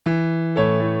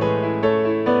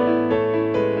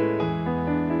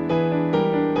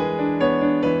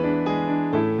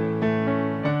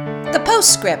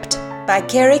Postscript by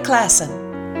Carrie Klassen.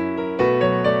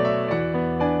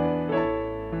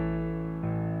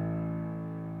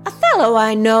 A fellow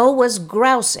I know was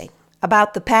grousing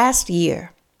about the past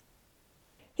year.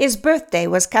 His birthday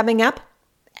was coming up,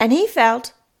 and he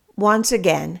felt, once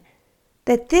again,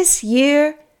 that this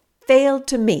year failed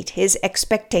to meet his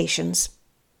expectations.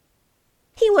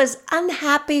 He was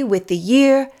unhappy with the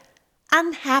year,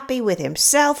 unhappy with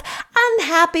himself,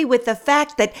 unhappy with the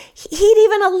fact that he'd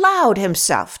even allowed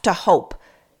himself to hope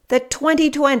that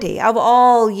 2020 of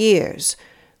all years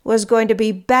was going to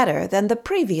be better than the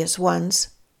previous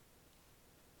ones.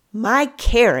 My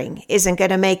caring isn't going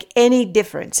to make any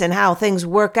difference in how things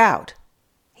work out,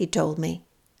 he told me.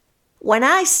 When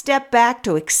I step back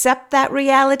to accept that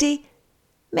reality,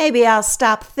 maybe I'll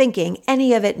stop thinking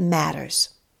any of it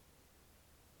matters.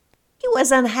 He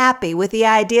was unhappy with the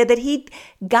idea that he'd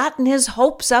gotten his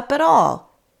hopes up at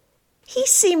all. He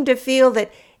seemed to feel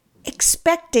that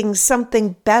expecting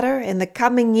something better in the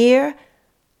coming year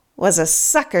was a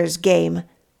sucker's game,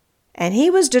 and he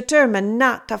was determined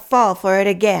not to fall for it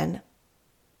again.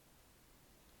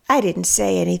 I didn't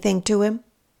say anything to him.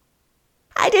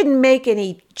 I didn't make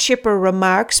any chipper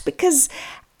remarks because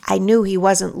I knew he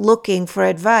wasn't looking for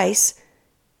advice.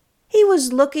 He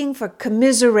was looking for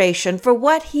commiseration for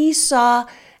what he saw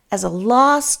as a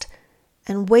lost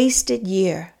and wasted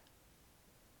year.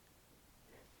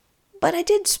 But I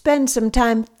did spend some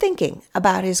time thinking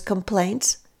about his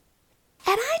complaints,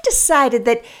 and I decided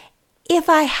that if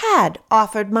I had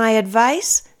offered my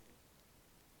advice,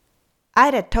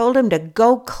 I'd have told him to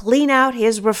go clean out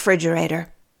his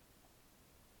refrigerator.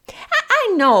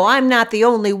 I know I'm not the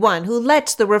only one who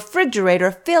lets the refrigerator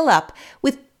fill up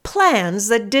with plans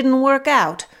that didn't work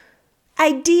out,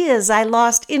 ideas I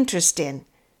lost interest in,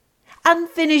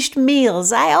 unfinished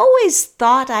meals I always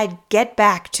thought I'd get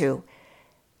back to.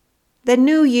 The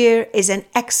new year is an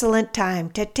excellent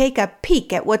time to take a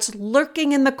peek at what's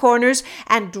lurking in the corners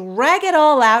and drag it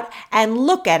all out and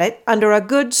look at it under a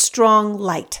good strong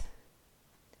light.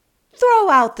 Throw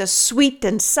out the sweet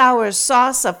and sour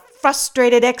sauce of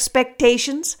frustrated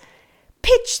expectations.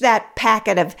 Pitch that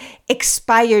packet of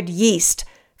expired yeast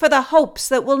for the hopes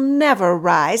that will never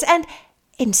rise, and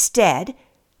instead,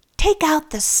 take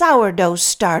out the sourdough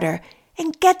starter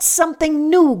and get something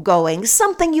new going,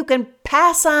 something you can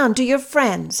pass on to your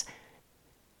friends.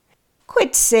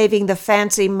 Quit saving the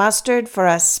fancy mustard for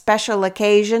a special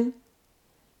occasion.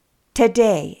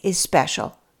 Today is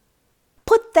special.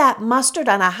 Put that mustard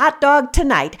on a hot dog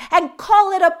tonight and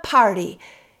call it a party,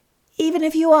 even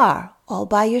if you are all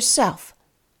by yourself.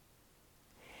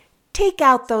 Take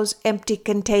out those empty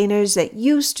containers that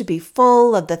used to be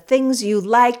full of the things you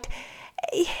liked.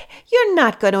 You're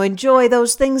not going to enjoy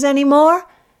those things anymore.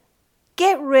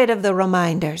 Get rid of the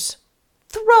reminders.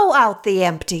 Throw out the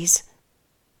empties.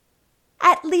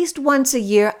 At least once a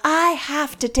year, I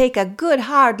have to take a good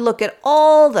hard look at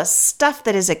all the stuff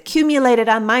that has accumulated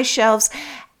on my shelves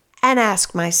and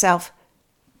ask myself,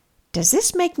 does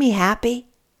this make me happy?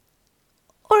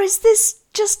 Or is this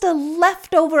just a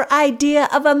leftover idea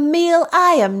of a meal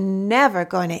I am never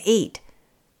going to eat?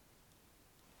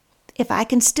 If I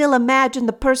can still imagine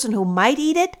the person who might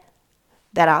eat it,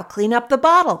 then I'll clean up the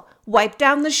bottle, wipe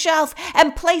down the shelf,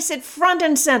 and place it front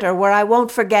and center where I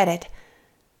won't forget it.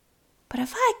 But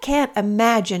if I can't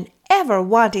imagine ever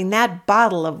wanting that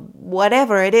bottle of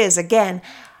whatever it is again,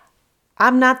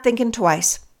 I'm not thinking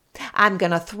twice. I'm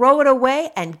going to throw it away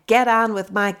and get on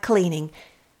with my cleaning.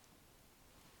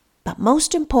 But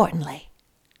most importantly,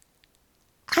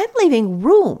 I'm leaving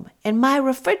room in my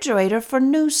refrigerator for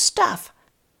new stuff.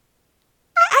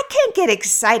 I can't get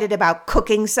excited about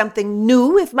cooking something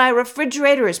new if my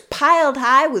refrigerator is piled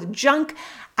high with junk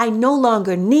I no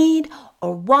longer need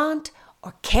or want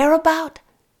or care about.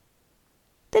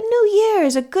 The new year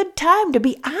is a good time to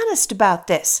be honest about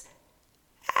this.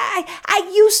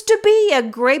 I used to be a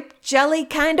grape jelly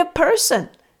kind of person.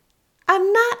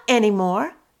 I'm not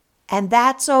anymore. And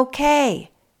that's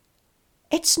okay.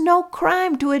 It's no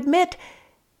crime to admit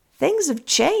things have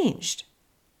changed.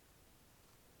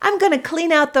 I'm going to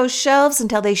clean out those shelves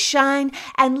until they shine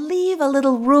and leave a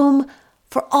little room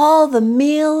for all the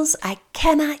meals I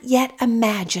cannot yet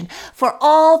imagine, for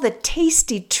all the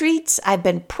tasty treats I've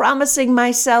been promising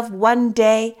myself one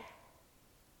day.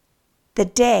 The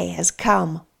day has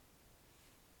come.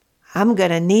 I'm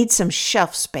going to need some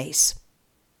shelf space.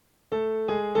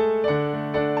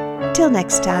 Till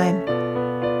next time,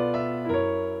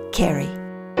 Carrie.